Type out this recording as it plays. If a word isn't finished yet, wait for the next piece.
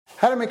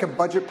how to make a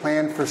budget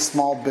plan for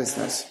small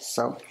business.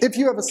 So if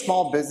you have a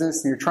small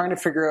business and you're trying to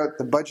figure out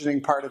the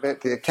budgeting part of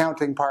it, the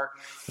accounting part,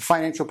 the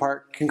financial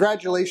part,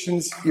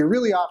 congratulations, you're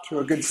really off to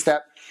a good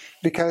step,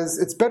 because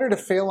it's better to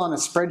fail on a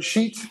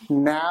spreadsheet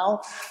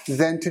now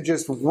than to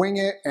just wing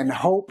it and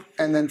hope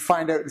and then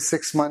find out in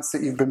 6 months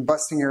that you've been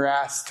busting your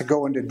ass to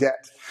go into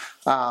debt.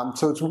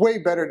 So it's way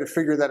better to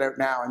figure that out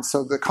now. And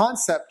so the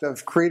concept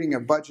of creating a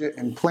budget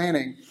and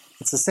planning,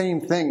 it's the same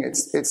thing.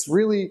 It's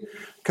really,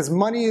 because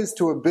money is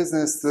to a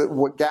business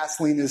what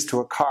gasoline is to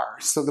a car.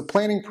 So the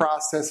planning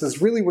process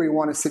is really where you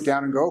want to sit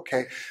down and go,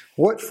 okay,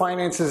 what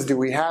finances do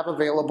we have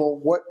available?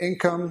 What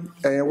income?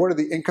 What are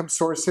the income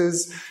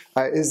sources?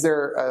 Is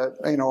there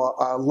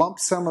a lump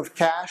sum of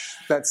cash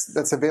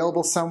that's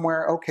available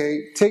somewhere?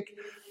 Okay, take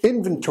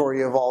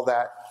inventory of all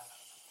that.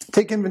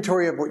 Take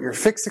inventory of what your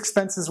fixed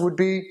expenses would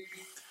be.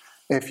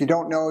 If you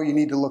don't know, you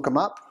need to look them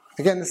up.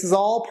 Again, this is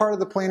all part of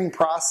the planning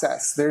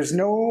process. There's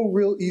no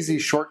real easy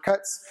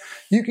shortcuts.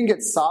 You can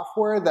get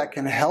software that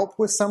can help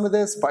with some of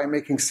this by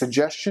making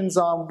suggestions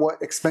on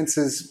what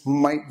expenses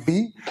might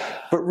be.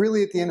 But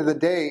really, at the end of the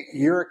day,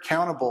 you're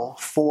accountable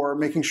for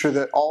making sure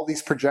that all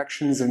these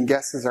projections and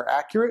guesses are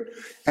accurate.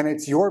 And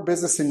it's your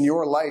business and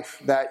your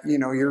life that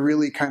you're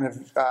really kind of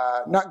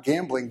not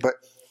gambling, but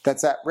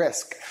that's at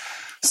risk.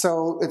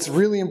 So it's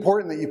really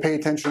important that you pay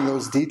attention to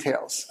those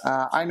details.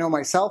 I know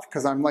myself,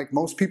 because I'm like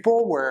most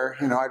people where,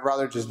 I'd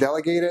rather just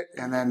delegate it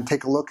and then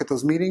take a look at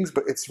those meetings,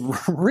 but it's a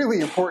really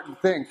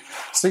important thing.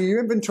 So you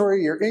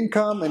inventory your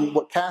income and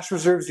what cash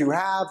reserves you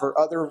have or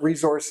other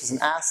resources and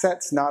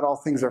assets. Not all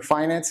things are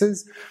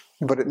finances,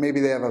 but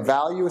maybe they have a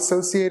value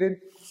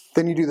associated.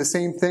 Then you do the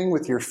same thing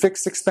with your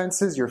fixed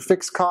expenses, your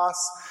fixed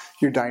costs,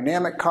 your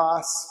dynamic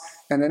costs,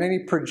 and then any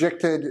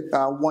projected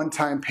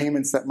one-time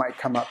payments that might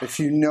come up. If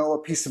you know a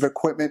piece of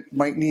equipment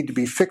might need to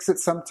be fixed at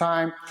some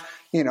time,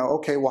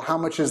 okay, well, how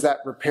much is that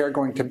repair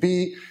going to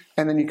be?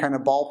 And then you kind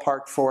of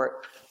ballpark for it.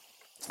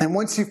 And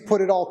once you've put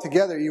it all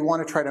together, you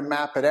want to try to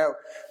map it out.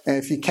 And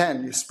if you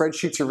can, your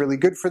spreadsheets are really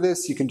good for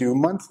this. You can do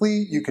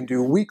monthly, you can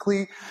do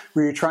weekly,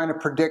 where you're trying to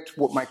predict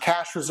what my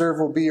cash reserve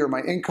will be or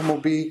my income will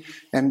be,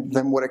 and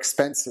then what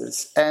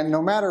expenses. And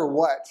no matter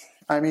what,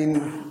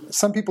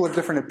 some people have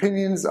different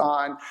opinions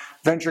on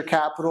venture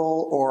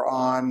capital or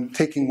on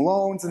taking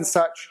loans and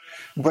such,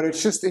 but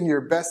it's just in your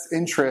best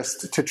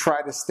interest to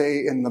try to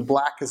stay in the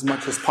black as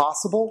much as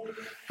possible.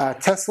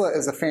 Tesla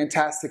is a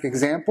fantastic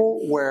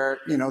example where,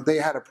 they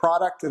had a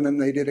product and then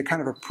they did a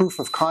kind of a proof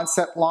of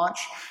concept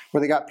launch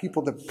where they got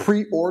people to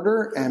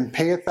pre-order and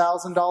pay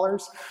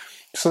 $1,000.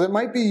 So it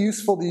might be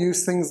useful to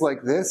use things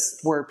like this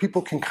where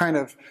people can kind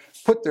of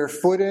put their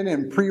foot in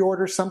and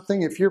pre-order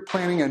something. If you're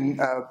planning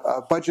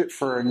a budget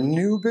for a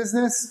new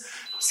business,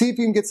 see if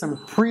you can get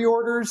some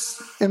pre-orders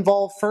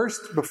involved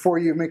first before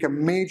you make a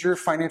major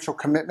financial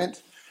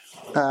commitment.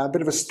 A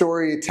bit of a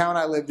story, a town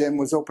I lived in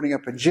was opening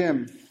up a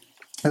gym.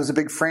 It was a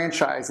big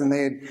franchise, and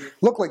they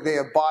looked like they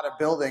had bought a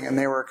building, and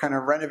they were kind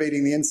of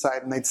renovating the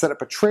inside, and they'd set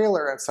up a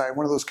trailer outside,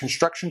 one of those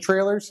construction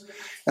trailers,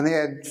 and they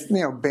had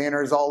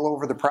banners all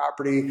over the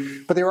property,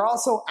 but they were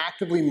also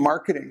actively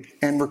marketing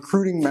and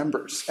recruiting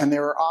members, and they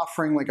were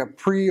offering like a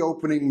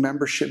pre-opening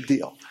membership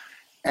deal.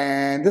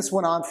 And this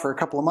went on for a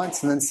couple of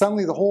months, and then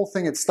suddenly the whole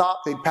thing had stopped.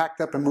 They'd packed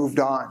up and moved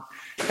on.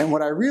 And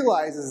what I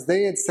realized is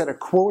they had set a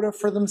quota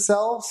for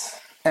themselves,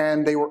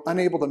 and they were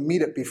unable to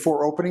meet it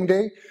before opening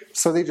day,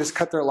 so they just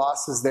cut their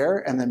losses there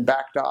and then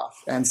backed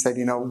off and said,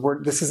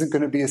 this isn't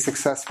going to be as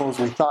successful as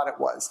we thought it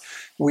was.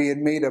 We had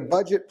made a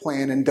budget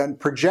plan and done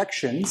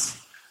projections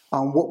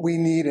on what we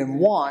need and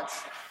want,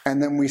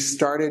 and then we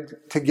started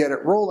to get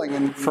it rolling.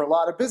 And for a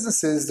lot of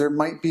businesses, there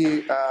might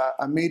be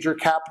a major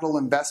capital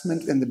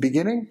investment in the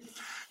beginning.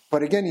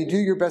 But again, you do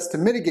your best to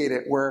mitigate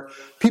it, where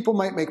people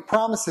might make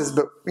promises,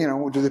 but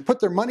do they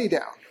put their money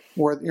down?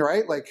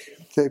 Right? Like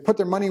they put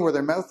their money where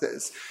their mouth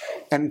is.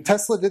 And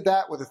Tesla did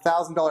that with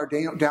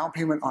 $1,000 down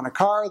payment on a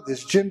car.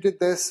 This gym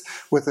did this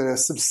with a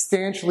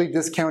substantially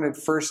discounted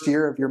first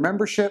year of your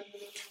membership.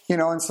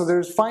 And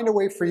so find a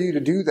way for you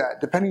to do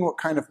that, depending what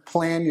kind of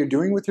plan you're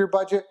doing with your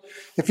budget.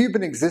 If you've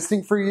been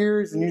existing for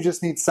years and you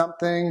just need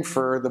something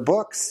for the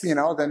books,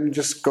 then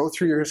just go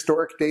through your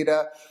historic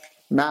data,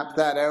 map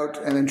that out,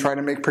 and then try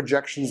to make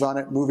projections on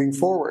it moving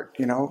forward.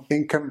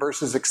 Income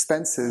versus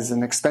expenses,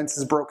 and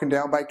expenses broken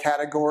down by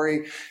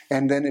category.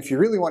 And then if you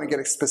really want to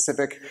get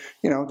specific,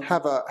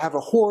 have a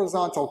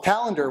horizontal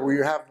calendar where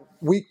you have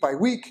week by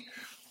week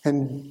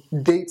and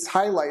dates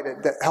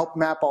highlighted that help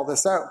map all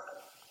this out.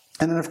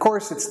 And then of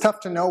course, it's tough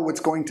to know what's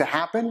going to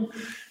happen.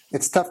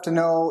 It's tough to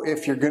know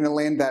if you're going to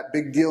land that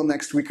big deal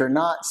next week or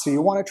not. So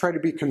you want to try to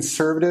be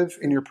conservative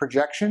in your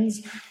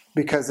projections,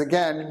 because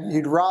again,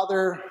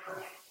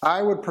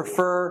 I would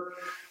prefer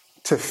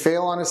to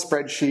fail on a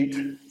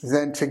spreadsheet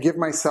than to give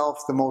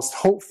myself the most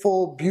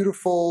hopeful,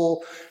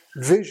 beautiful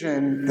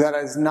vision that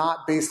is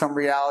not based on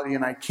reality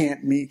and I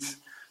can't meet.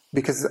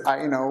 because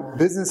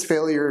business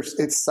failures,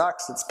 it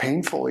sucks. It's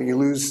painful. You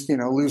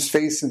lose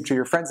face into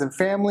your friends and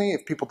family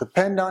if people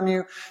depend on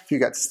you. If you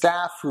got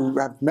staff who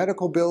have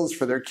medical bills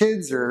for their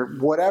kids or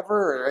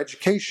whatever, or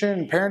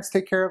education, parents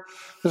take care of,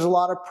 there's a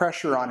lot of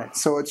pressure on it.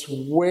 So it's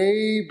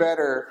way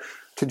better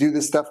to do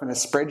this stuff in a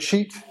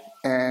spreadsheet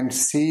and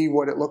see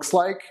what it looks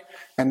like,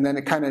 and then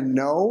to kind of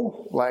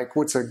know like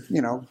what's a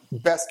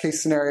best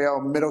case scenario,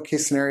 middle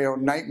case scenario,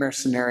 nightmare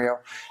scenario.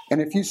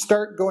 And if you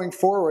start going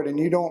forward and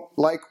you don't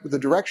like the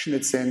direction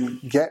it's in,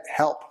 get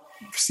help.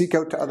 Seek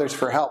out to others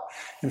for help.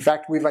 In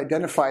fact, we've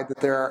identified that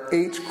there are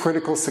 8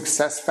 critical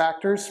success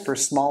factors for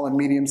small and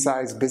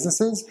medium-sized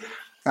businesses.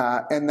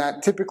 And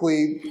that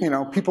typically,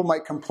 people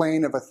might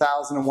complain of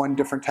 1,001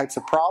 different types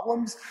of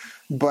problems,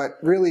 but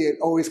really it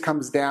always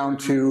comes down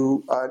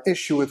to an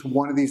issue with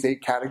one of these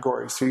 8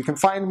 categories. So you can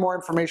find more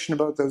information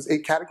about those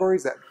 8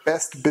 categories at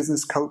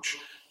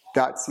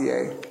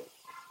bestbusinesscoach.ca.